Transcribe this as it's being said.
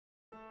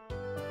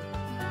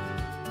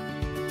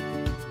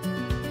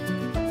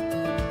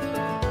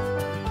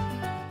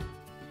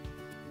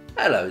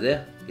Hello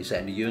there, it's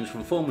Andy Ewens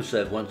from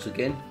FormaServe once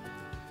again.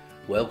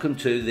 Welcome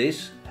to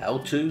this How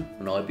To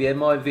on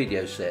IBM I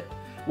video set,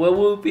 where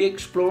we'll be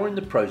exploring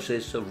the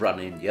process of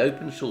running the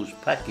open source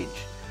package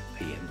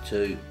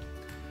PM2.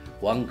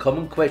 One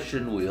common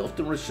question we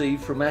often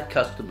receive from our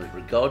customers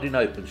regarding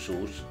open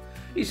source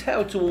is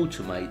how to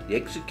automate the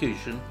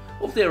execution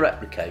of their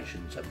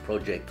applications and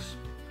projects.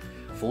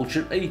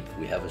 Fortunately,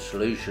 we have a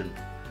solution.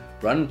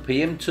 Run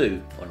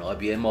PM2 on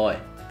IBM I.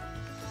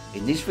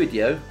 In this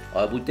video,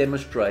 I will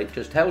demonstrate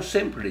just how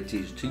simple it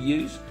is to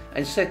use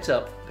and set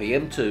up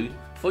PM2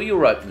 for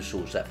your open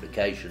source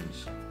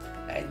applications.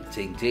 And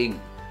ting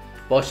ting,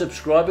 by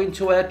subscribing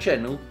to our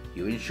channel,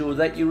 you ensure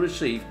that you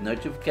receive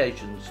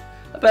notifications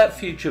about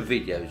future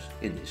videos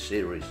in this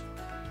series.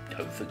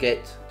 Don't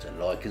forget to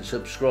like and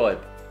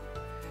subscribe.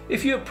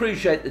 If you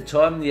appreciate the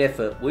time and the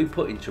effort we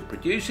put into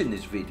producing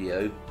this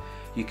video,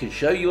 you can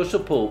show your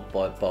support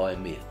by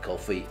buying me a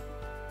coffee.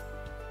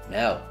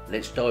 Now,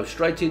 let's dive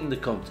straight into the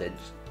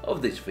contents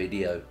of this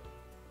video.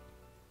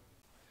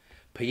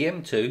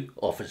 PM2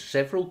 offers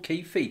several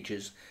key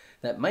features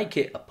that make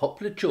it a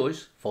popular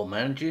choice for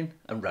managing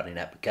and running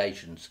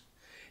applications.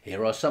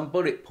 Here are some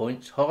bullet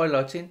points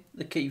highlighting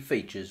the key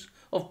features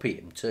of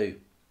PM2.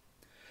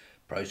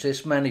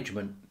 Process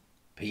management.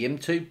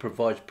 PM2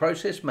 provides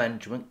process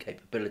management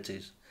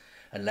capabilities,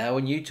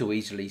 allowing you to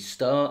easily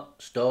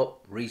start,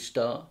 stop,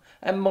 restart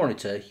and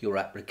monitor your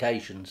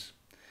applications.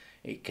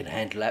 It can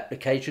handle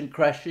application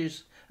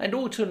crashes and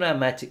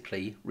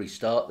automatically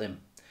restart them,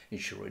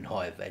 ensuring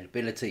high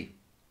availability.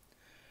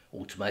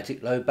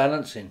 Automatic load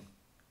balancing.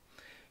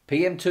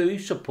 PM2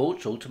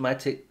 supports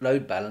automatic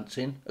load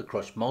balancing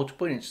across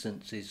multiple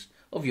instances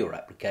of your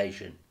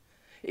application.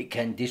 It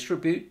can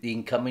distribute the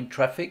incoming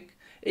traffic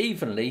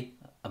evenly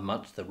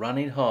amongst the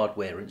running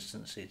hardware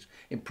instances,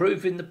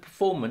 improving the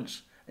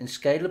performance and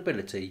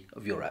scalability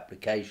of your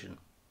application.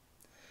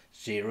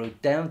 Zero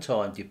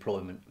downtime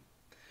deployment.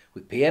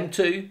 With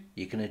PM2,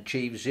 you can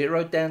achieve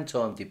zero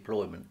downtime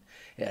deployment.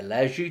 It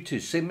allows you to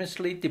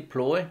seamlessly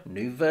deploy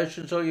new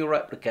versions of your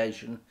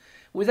application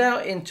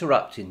without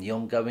interrupting the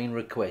ongoing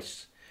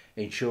requests,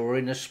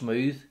 ensuring a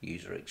smooth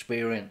user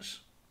experience.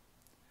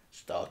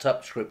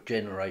 Startup script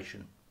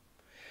generation.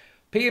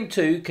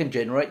 PM2 can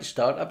generate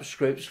startup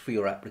scripts for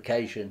your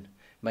application,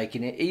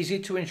 making it easy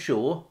to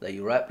ensure that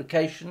your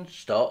applications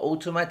start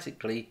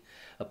automatically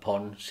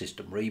upon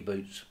system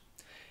reboots.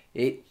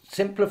 It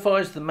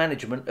simplifies the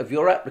management of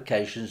your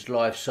application's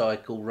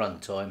lifecycle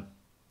runtime.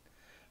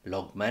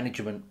 Log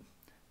management.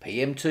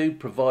 PM2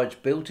 provides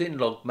built-in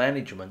log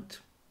management,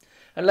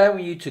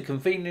 allowing you to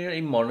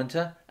conveniently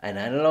monitor and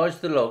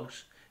analyze the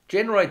logs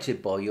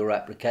generated by your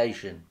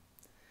application.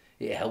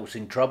 It helps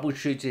in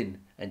troubleshooting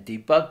and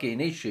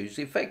debugging issues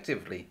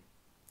effectively.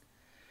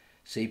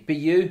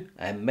 CPU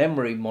and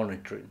memory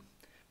monitoring.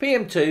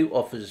 PM2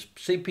 offers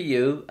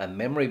CPU and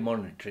memory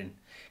monitoring,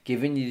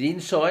 giving you the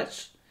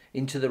insights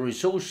into the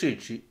resource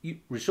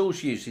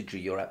usage of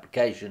your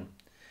application.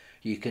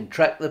 You can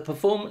track the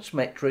performance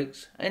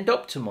metrics and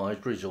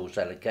optimize resource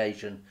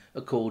allocation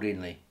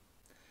accordingly.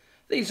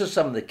 These are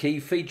some of the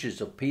key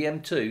features of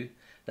PM2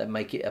 that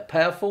make it a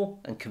powerful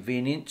and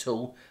convenient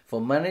tool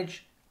for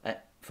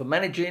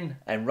managing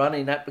and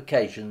running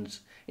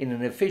applications in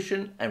an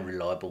efficient and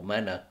reliable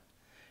manner.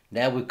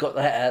 Now we've got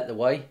that out of the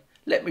way,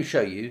 let me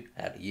show you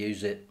how to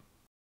use it.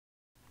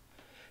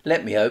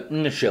 Let me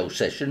open the shell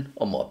session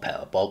on my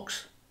Power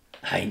box.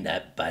 Ain't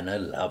that banner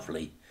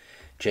lovely?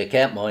 Check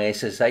out my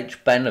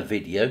SSH banner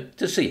video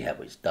to see how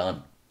it's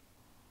done.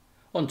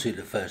 On to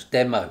the first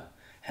demo.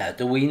 How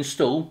do we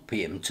install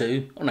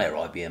PM2 on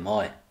our IBM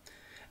I?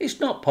 It's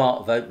not part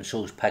of open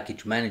source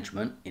package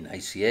management in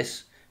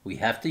ACS. We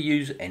have to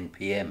use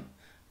NPM,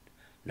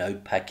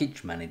 Node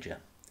Package Manager.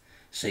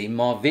 See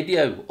my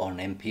video on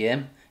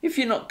NPM if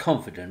you're not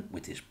confident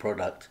with this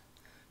product.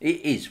 It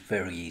is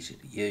very easy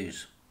to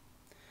use.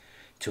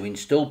 To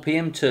install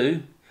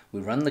PM2, we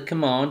run the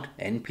command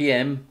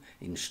npm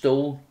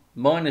install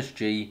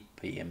 -g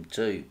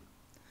PM2.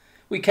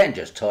 We can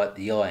just type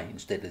the I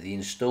instead of the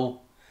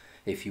install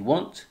if you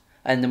want,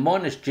 and the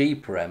 -g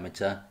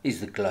parameter is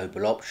the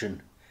global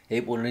option.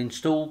 It will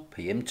install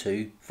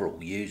PM2 for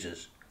all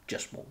users,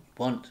 just what we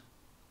want.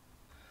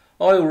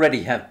 I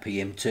already have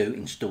PM2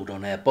 installed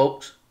on our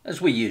box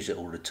as we use it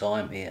all the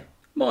time here.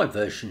 My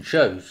version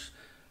shows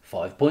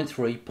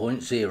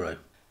 5.3.0.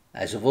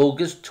 As of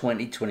August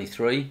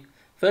 2023,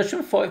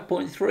 version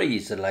 5.3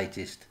 is the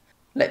latest.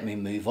 Let me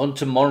move on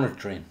to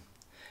monitoring.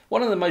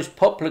 One of the most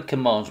popular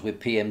commands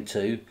with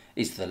PM2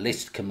 is the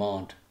list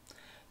command.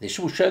 This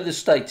will show the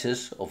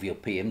status of your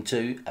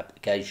PM2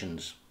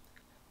 applications.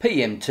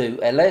 PM2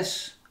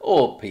 ls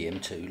or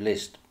PM2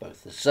 list,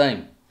 both the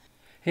same.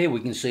 Here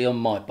we can see on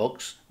my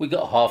box we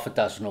got half a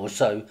dozen or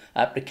so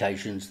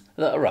applications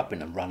that are up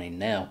and running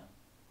now.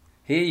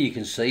 Here you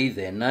can see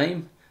their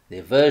name,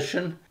 their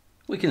version.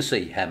 We can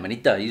see how many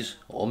days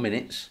or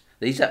minutes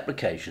these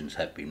applications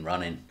have been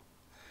running,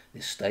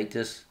 their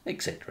status,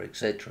 etc,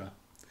 etc.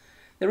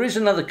 There is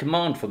another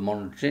command for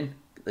monitoring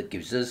that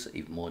gives us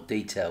even more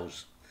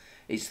details.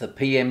 It's the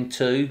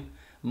PM2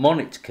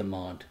 monitor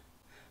command.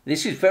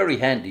 This is very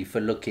handy for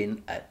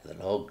looking at the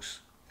logs.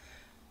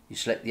 You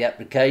select the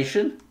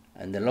application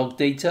and the log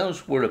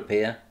details will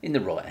appear in the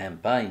right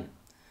hand pane.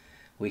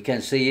 We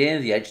can see here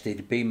the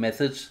HTTP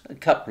methods, a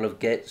couple of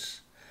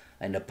gets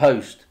and a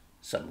post.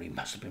 Somebody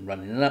must have been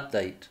running an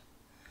update.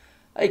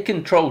 A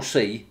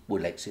Control-C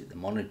will exit the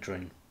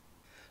monitoring.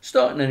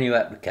 Starting a new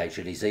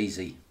application is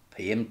easy.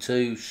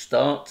 PM2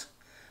 start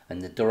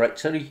and the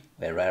directory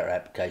where our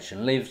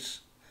application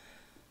lives,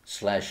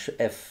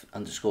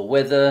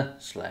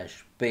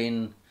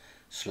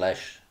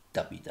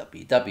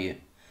 /f_weather/bin/www.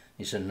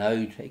 It's a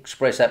Node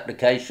Express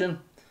application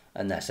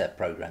and that's our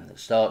program that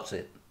starts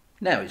it.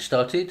 Now it's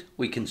started,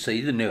 we can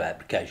see the new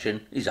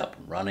application is up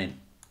and running.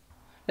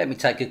 Let me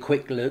take a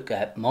quick look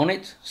at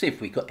Monit, see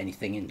if we've got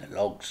anything in the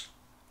logs.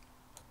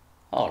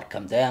 I'll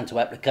come down to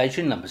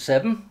application number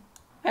 7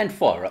 and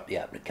fire up the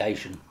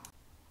application.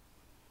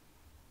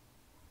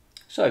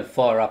 So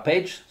fire up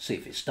Edge, see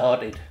if it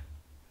started.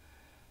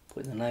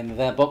 Put the name of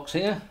our box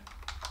here,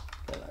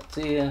 go back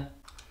here,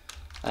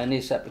 and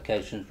this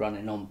application is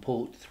running on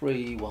port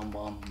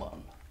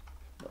 3111.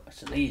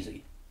 Nice and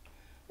easy.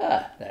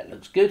 That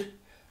looks good.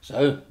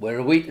 So where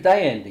are we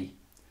today, Andy?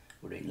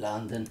 We're in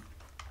London.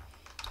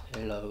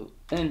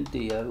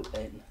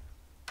 L-O-N-D-O-N.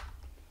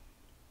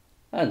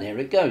 And there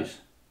it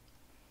goes.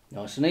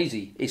 Nice and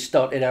easy. It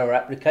started our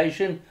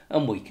application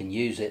and we can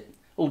use it.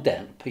 All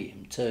down to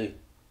PM2.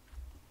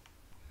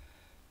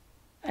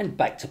 And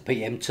back to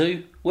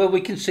PM2 where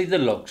we can see the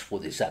logs for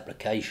this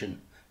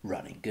application.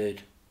 Running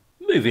good.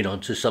 Moving on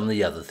to some of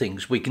the other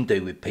things we can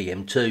do with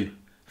PM2.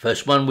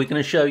 First one we're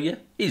going to show you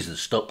is the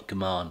stop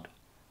command.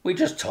 We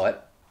just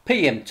type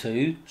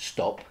PM2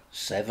 stop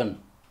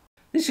 7.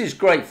 This is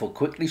great for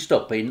quickly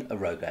stopping a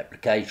rogue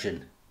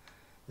application.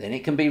 Then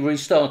it can be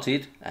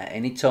restarted at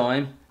any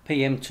time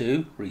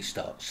PM2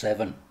 restart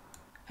 7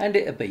 and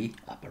it'll be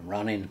up and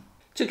running.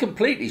 To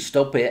completely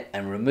stop it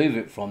and remove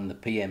it from the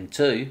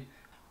PM2,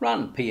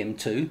 run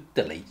PM2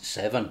 delete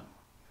 7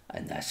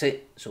 and that's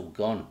it, it's all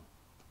gone.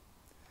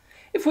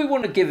 If we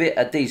want to give it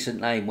a decent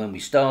name when we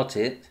start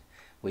it,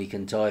 we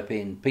can type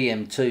in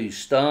PM2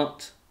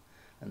 start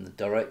and the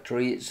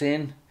directory it's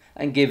in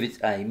and give it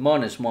a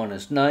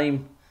 --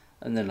 name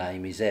and the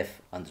name is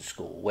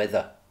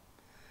f_weather.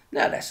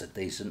 Now that's a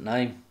decent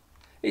name.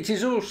 It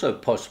is also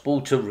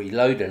possible to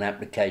reload an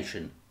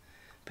application.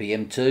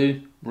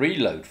 PM2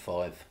 reload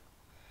 5.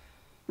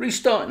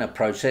 Restarting a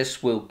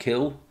process will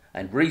kill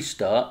and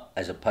restart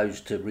as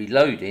opposed to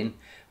reloading,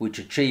 which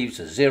achieves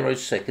a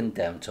 0-second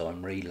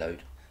downtime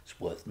reload. It's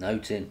worth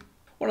noting.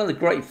 One of the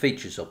great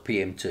features of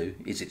PM2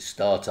 is its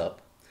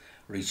startup.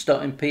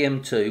 Restarting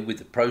PM2 with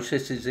the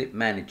processes it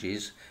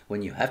manages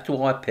when you have to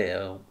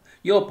IPL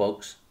your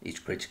box is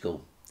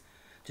critical.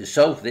 To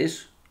solve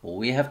this, all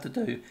we have to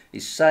do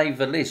is save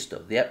a list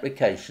of the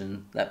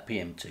application that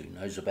PM2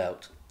 knows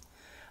about.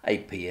 A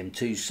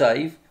PM2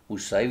 save will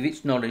save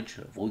its knowledge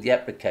of all the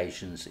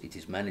applications it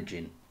is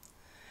managing.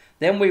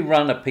 Then we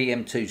run a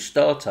PM2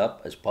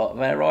 startup as part of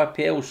our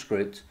IPL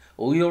script.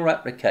 All your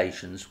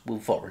applications will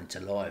fall into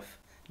life.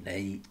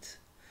 Neat.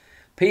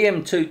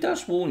 PM2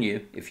 does warn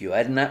you if you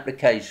add an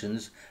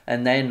applications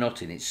and they're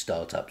not in its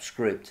startup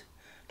script.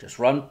 Just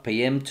run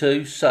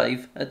PM2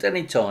 save at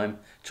any time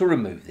to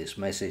remove this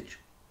message.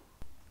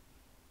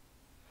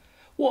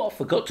 What I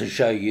forgot to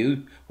show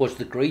you was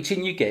the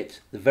greeting you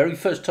get the very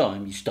first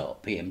time you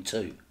start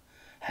PM2.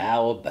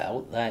 How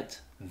about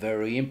that?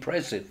 Very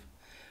impressive.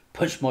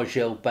 Puts my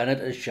shell banner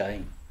to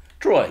shame.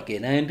 Try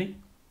again, Andy.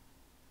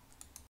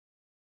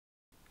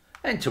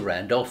 And to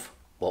round off,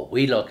 what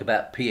we like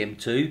about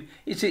PM2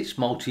 is its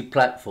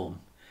multi-platform.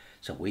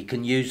 So we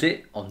can use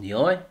it on the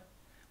I,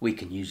 we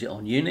can use it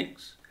on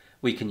Unix,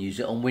 we can use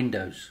it on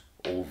Windows.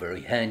 All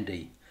very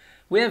handy.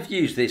 We have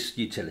used this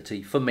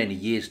utility for many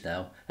years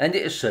now and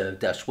it has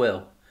served us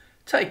well.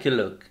 Take a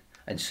look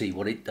and see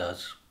what it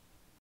does.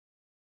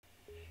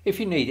 If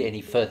you need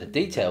any further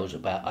details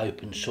about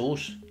open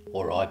source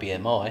or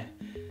IBM I,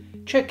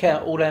 check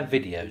out all our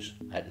videos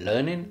at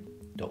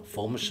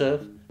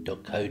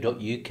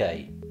learning.formaserve.co.uk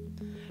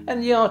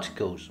and the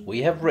articles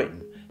we have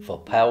written for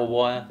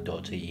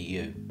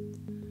Powerwire.eu.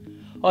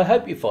 I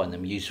hope you find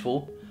them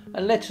useful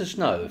and let us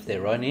know if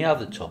there are any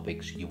other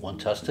topics you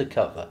want us to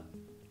cover.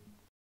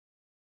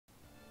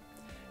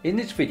 In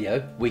this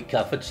video we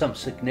covered some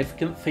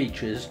significant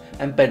features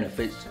and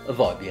benefits of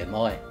IBM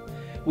I.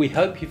 We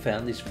hope you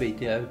found this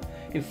video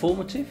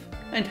informative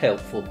and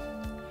helpful.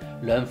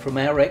 Learn from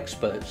our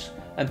experts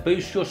and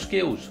boost your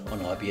skills on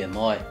IBM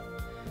I.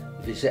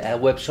 Visit our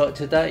website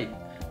today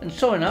and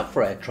sign up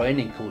for our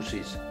training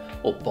courses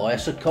or buy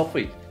us a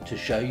coffee to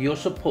show your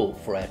support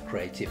for our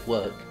creative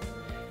work.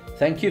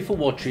 Thank you for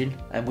watching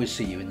and we'll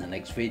see you in the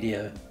next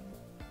video.